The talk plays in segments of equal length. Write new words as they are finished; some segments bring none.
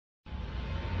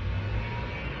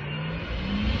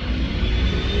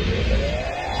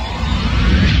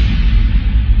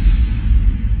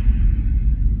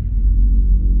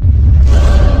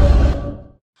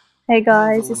Hey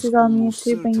guys, this Marvel's is on almost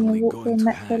YouTube bringing you a certainly walkthrough going of to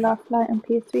Metro hang. Last Light on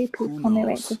PS3. Please Who comment,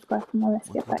 rate, knows subscribe for more. Let's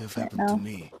what get would back have to it happened to now.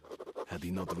 me had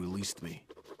he not released me?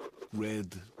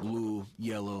 Red, blue,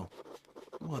 yellow,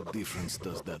 what difference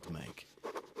does that make?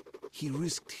 He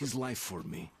risked his life for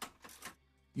me.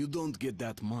 You don't get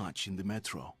that much in the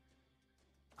Metro.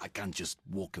 I can't just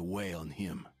walk away on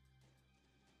him.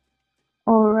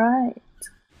 Alright,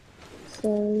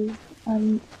 so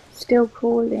I'm still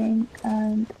calling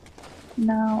and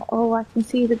now, oh, I can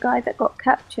see the guy that got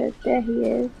captured. There he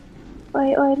is.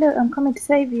 Oi, oi, look, I'm coming to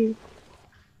save you.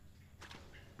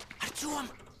 Artyom!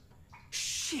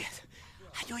 Shit!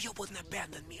 I knew you wouldn't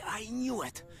abandon me. I knew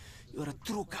it. You're a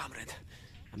true comrade.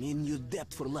 I'm in your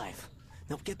debt for life.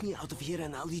 Now get me out of here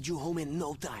and I'll lead you home in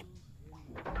no time.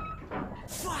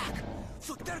 Fuck!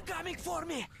 Fuck, they're coming for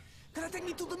me! Gonna take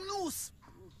me to the noose!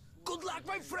 Good luck,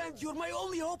 my friend! You're my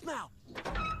only hope now!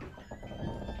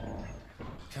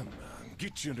 Come on,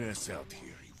 get your ass out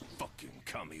here, you fucking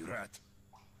commie rat.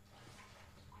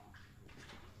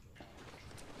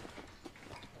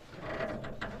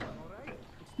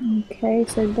 Okay,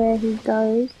 so there he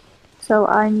goes. So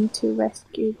I need to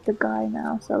rescue the guy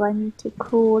now. So I need to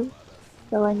call.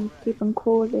 So I need to keep on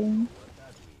calling.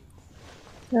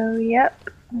 So yep,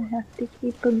 I have to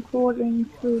keep on crawling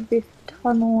through this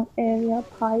tunnel area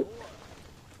pipe,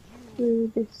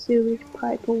 through the sewage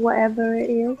pipe or whatever it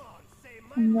is,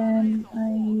 and then I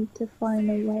need to find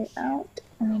a way out,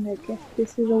 and I guess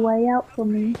this is a way out for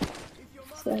me.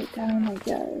 So down I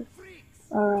go.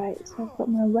 Alright, so I've got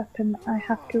my weapon. I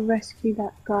have to rescue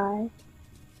that guy.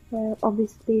 So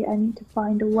obviously I need to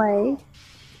find a way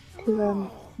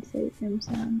to save him,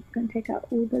 so I'm going to take out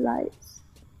all the lights.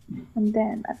 And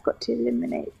then I've got to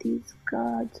eliminate these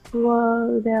guards.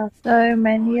 Whoa, there are so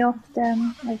many of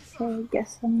them. Okay,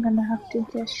 guess I'm gonna have to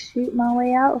just shoot my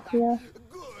way out of here.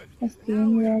 That's the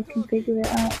only way I can figure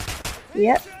it out.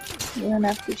 Yep, we're gonna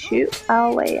have to shoot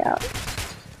our way out.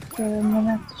 So I'm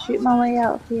gonna have to shoot my way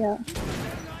out of here.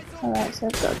 Alright, so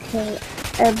I've got to kill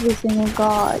every single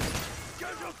guard,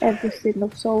 every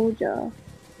single soldier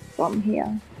from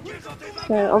here.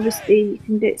 So obviously you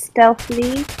can do it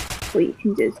stealthily, or you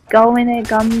can just go in there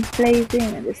guns blazing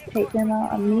and just take them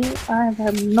out. And me, I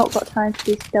have not got time to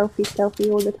do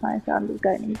stealthy all the time, so I'm just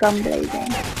going in gun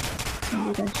blazing and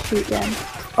we're gonna shoot them.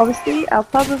 Obviously I'll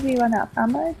probably run out of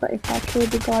ammo, but if I kill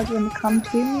the guards when they come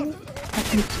to me, I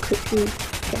can just quickly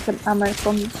get some ammo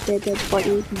from their dead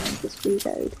bodies and then just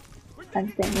reload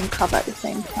and stay in cover at the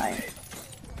same time.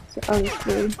 So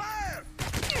obviously,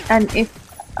 and if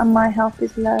my health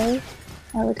is low,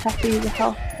 I would have to use a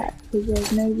health pack because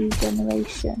there's no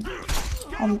regeneration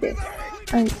on this.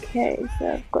 Okay,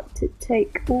 so I've got to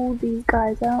take all these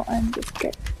guys out and just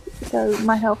get, so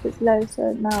my health is low,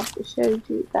 so now I've just showed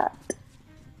you that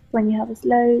when your health is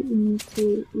low, you need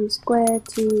to use square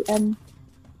to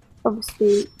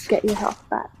obviously get your health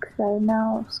back. So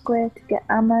now square to get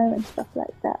ammo and stuff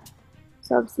like that.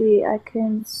 So obviously I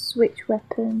can switch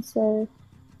weapons, so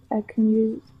I can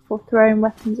use for throwing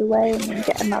weapons away and then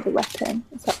get another weapon.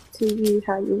 It's up to you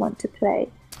how you want to play.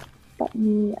 But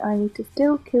me, I need to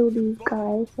still kill these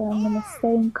guys, so I'm going to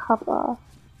stay in cover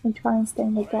and try and stay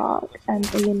in the dark and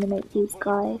eliminate these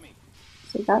guys.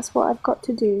 So that's what I've got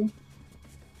to do.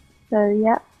 So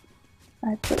yeah,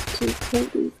 I've got to kill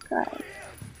these guys.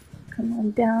 Come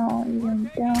on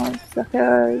down,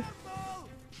 suckers.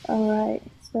 Alright,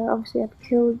 so obviously I've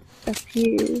killed a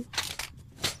few.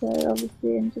 So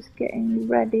obviously I'm just getting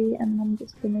ready and I'm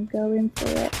just gonna go in for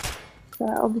it. So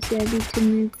obviously I need to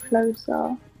move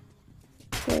closer.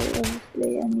 So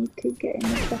obviously I need to get in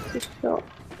a better shot.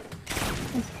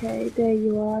 Okay, there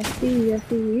you are. I see you, I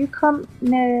see you. You come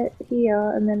near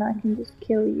here and then I can just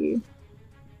kill you.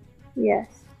 Yes,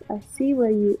 I see where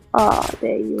you are.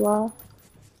 There you are.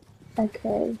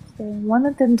 Okay, so one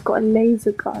of them's got a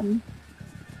laser gun.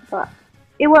 But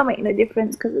it won't make no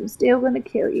difference because I'm still gonna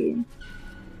kill you.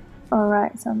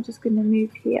 Alright, so I'm just gonna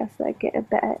move here so I get a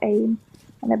better aim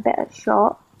and a better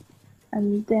shot.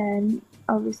 And then,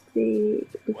 obviously,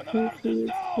 because he's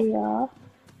here,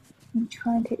 I'm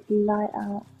trying to take the light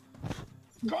out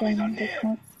so then they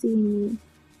can't see me.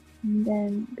 And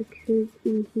then, because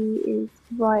he is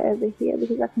right over here,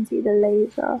 because I can see the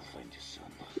laser, I'm just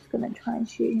gonna try and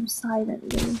shoot him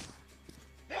silently.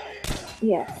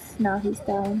 Yes, now he's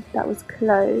down. That was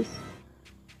close.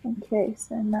 Okay,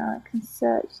 so now I can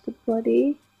search the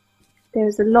body.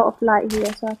 There's a lot of light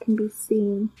here so I can be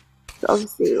seen. So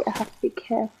obviously I have to be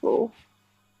careful.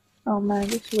 Oh man, I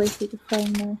just wasted the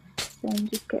phone now. So I'm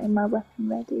just getting my weapon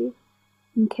ready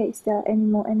in case there are any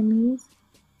more enemies.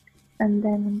 And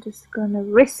then I'm just gonna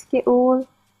risk it all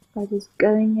by just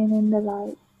going in the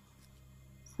light.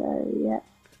 So yep,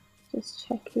 just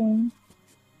checking.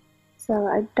 So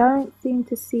I don't seem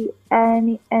to see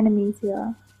any enemies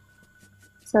here.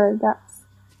 So that's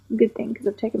a good thing because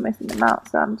I've taken most of them out.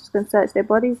 So I'm just going to search their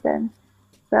bodies then.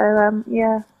 So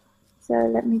yeah. So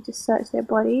let me just search their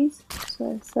bodies.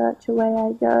 So search away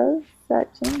I go.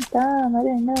 Searching. Damn, I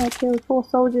didn't know I killed 4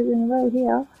 soldiers in a row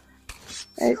here.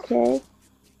 Okay.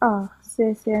 Oh,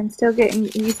 seriously, I'm still getting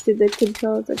used to the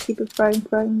controls. I keep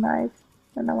throwing knives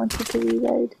and I wanted to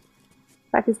reload.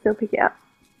 I can still pick it up.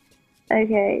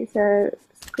 Okay, so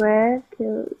square,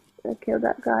 kill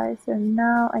that guy. So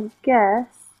now I guess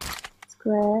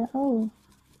square. Oh,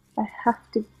 I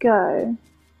have to go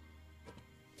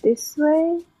this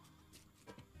way.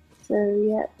 So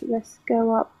yeah, let's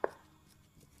go up.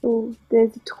 Oh,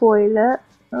 there's a toilet.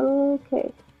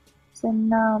 Okay, so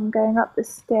now I'm going up the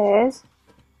stairs.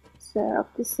 So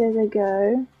up the stairs I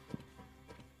go.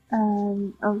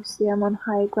 And obviously I'm on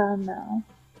high ground now.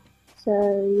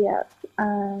 So yeah,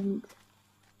 and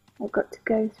I've got to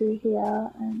go through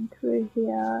here and through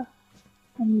here,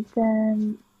 and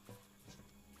then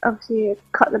obviously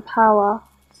cut the power.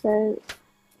 So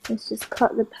let's just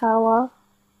cut the power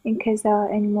in case there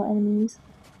are any more enemies.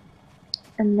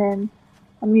 And then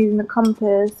I'm using the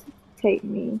compass to take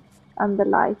me and the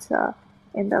lighter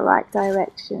in the right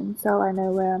direction so I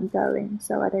know where I'm going,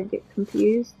 so I don't get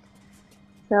confused.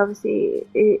 So obviously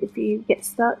if you get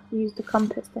stuck, use the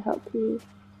compass to help you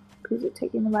because it'll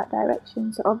take you in the right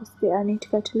direction. So obviously I need to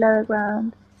go to lower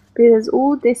ground because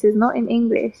all this is not in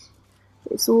English,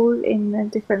 it's all in a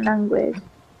different language.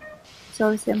 So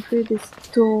obviously I'm through this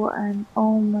door and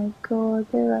oh my god,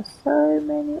 there are so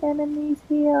many enemies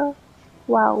here.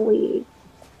 Wowee.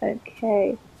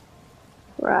 Okay.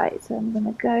 Right, so I'm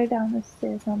gonna go down the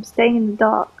stairs. I'm staying in the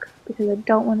dark because I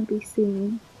don't want to be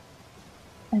seen.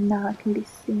 And now I can be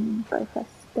seen, but if I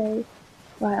stay...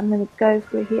 Right, I'm gonna go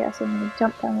through here, so I'm gonna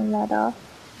jump down the ladder.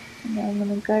 And then I'm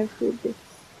gonna go through this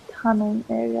tunnel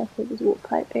area, so this water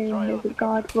pipe area, and there's a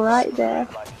guard right there.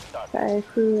 So I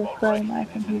threw a throwing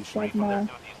knife and he's dead now.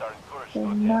 So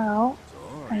now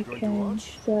I can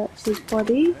search his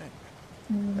body.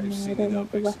 I don't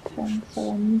want the weapon,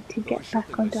 so I need to get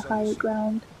back onto higher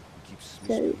ground.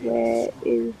 So where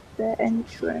is the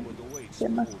entrance? There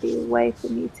must be a way for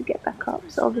me to get back up.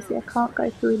 So obviously I can't go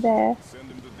through there.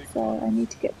 So I need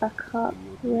to get back up.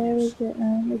 Where is it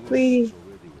now? It's really...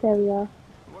 There we are.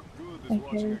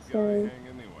 Okay, so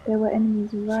there were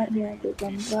enemies right here. There's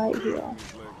one right here.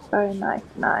 Oh,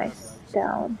 nice.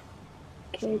 Down.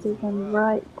 Okay, there's one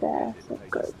right there, so I've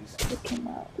got to take him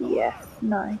out. Yes,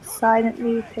 nice.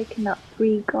 Silently taking out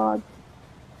 3 guards.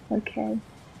 Okay.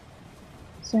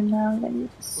 So now let me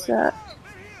just search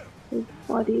his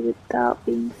body without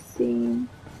being seen.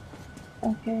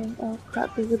 Okay, oh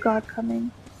crap, there's a guard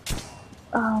coming.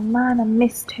 Oh man, I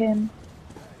missed him.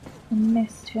 Oh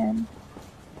man,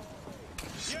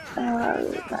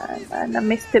 and I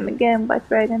missed him again by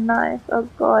throwing a knife. Oh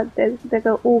god,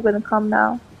 they're all gonna come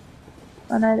now.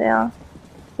 I know they are.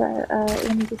 So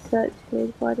let me just search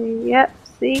his body. Yep,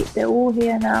 see, they're all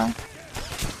here now.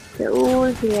 They're all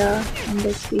here and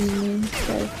they've seen me.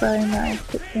 So very nice,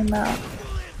 took him out.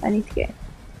 I need to get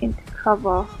into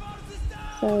cover.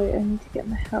 So I need to get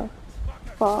my health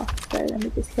fast. So let me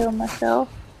just heal myself.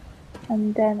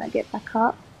 And then I get back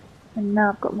up. And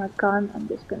now I've got my gun. I'm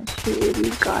just going to shoot all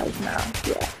these guys now.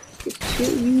 Yes, just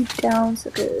shoot you down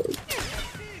so good.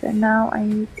 So now I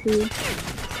need to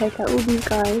take out all these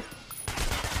guys.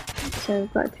 So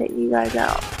I've got to take you guys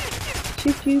out.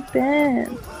 Shoot you,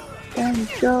 bam! There we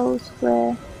go,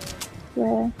 square.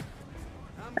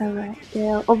 Alright,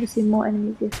 there are obviously more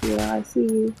enemies this year. I see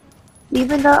you.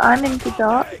 Even though I'm in the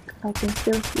dark, I can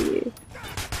still see you.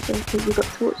 So because you've got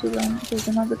torches on. There's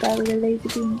another guy with a laser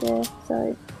beam there,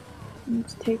 so I need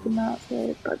to take him out.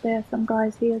 So, but there are some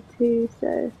guys here too,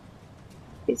 so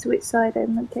it's which side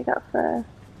I'm going to take out first.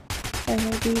 So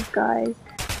these guys.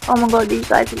 Oh my god, these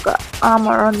guys have got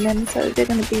armor on them, so they're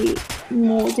going to be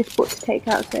more difficult to take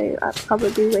out, so I'll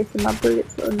probably wasting my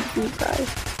bullets on these guys.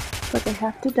 But they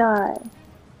have to die.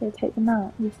 Did I take them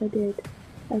out? Yes I did.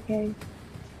 Okay,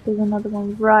 there's another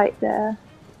one right there.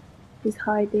 He's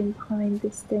hiding behind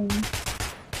this thing.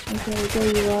 Okay,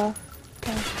 there you are.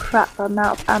 Oh crap, I'm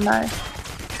out of ammo.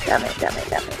 Damn it.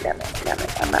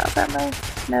 I'm out of ammo.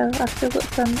 No, I've still got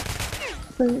some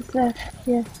bullets left.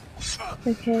 Yes.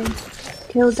 Okay.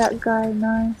 Killed that guy,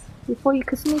 nice. Before you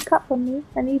could sneak up on me,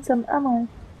 I need some ammo.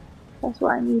 That's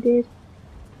what I needed.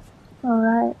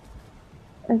 Alright.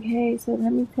 Okay, so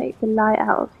let me take the light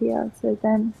out of here, so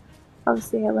then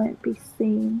obviously I won't be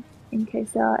seen in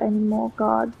case there are any more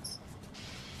guards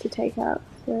to take out.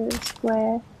 So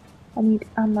square, I need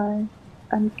ammo.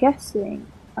 I'm guessing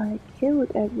I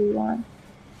killed everyone.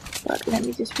 But let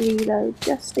me just reload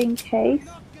just in case.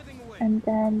 And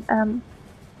then,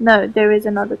 no, there is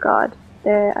another guard.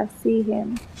 There, I see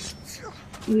him.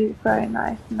 Use very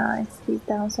nice, he's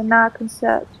down. So now I can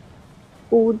search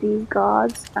all these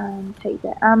guards and take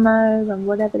their ammo and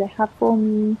whatever they have for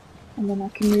me, and then I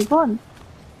can move on.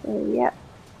 So yeah.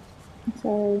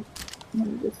 So let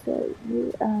me just show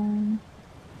you.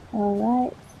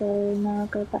 Alright, so now I'll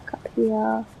go back up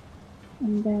here,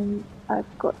 and then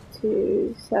I've got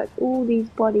to search all these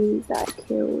bodies that I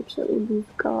killed. So all these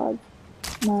guards.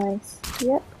 Nice.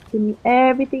 Yep. Give me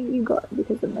everything you got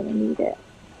because I'm gonna need it.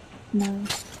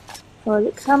 Nice. Oh,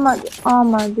 look how much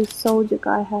armor this soldier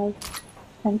guy has.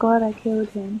 Thank God I killed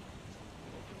him.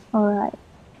 Alright.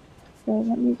 So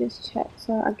let me just check.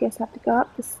 So I guess I have to go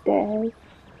up the stairs.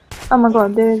 Oh my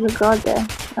god, there is a guard there.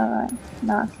 Alright.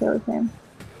 Now I killed him.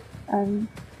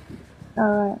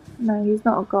 Alright. No, he's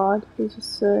not a guard. He's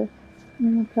just a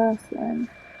normal person.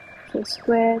 So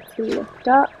square to lift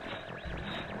up.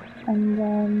 And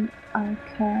then I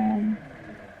can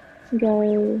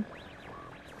go...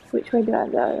 Which way do I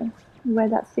go? Where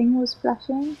that thing was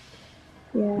flashing?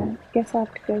 Yeah, guess I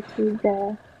have to go through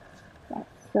there. Like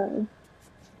so.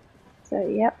 So,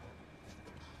 yep.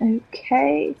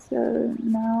 Okay, so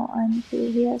now I'm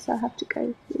through here, so I have to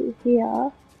go through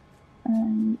here.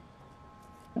 And,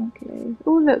 okay.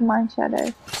 Oh, look, Mine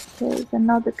Shadow. There's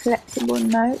another collectible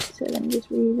note, so let me just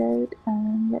reload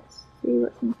and let's see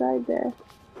what's inside there.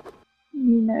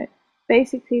 New note.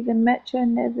 Basically, the Metro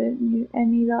never knew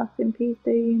any lasting peace.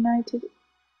 The United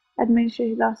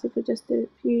administration lasted for just a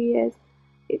few years.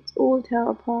 It all fell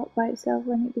apart by itself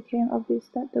when it became obvious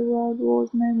that the world was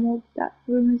no more, that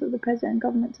rumors of the president and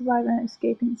government surviving and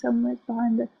escaping somewhere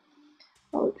behind the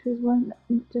ultras weren't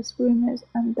just rumors,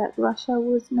 and that Russia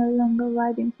was no longer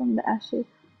rising from the ashes.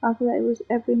 After that, it was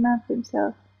every man for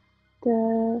himself.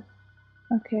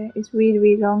 Okay, it's really,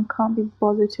 really long, can't be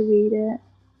bothered to read it.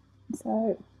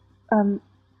 So,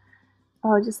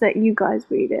 I'll just let you guys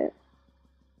read it.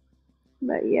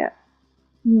 But yeah,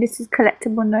 this is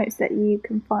collectible notes that you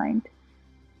can find.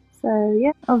 So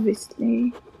yeah,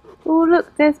 obviously. Oh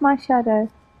look, there's my shadow.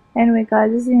 Anyway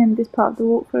guys, this is the end of this part of the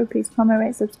walkthrough. Please comment,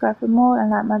 rate, subscribe for more,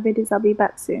 and like my videos. I'll be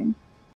back soon.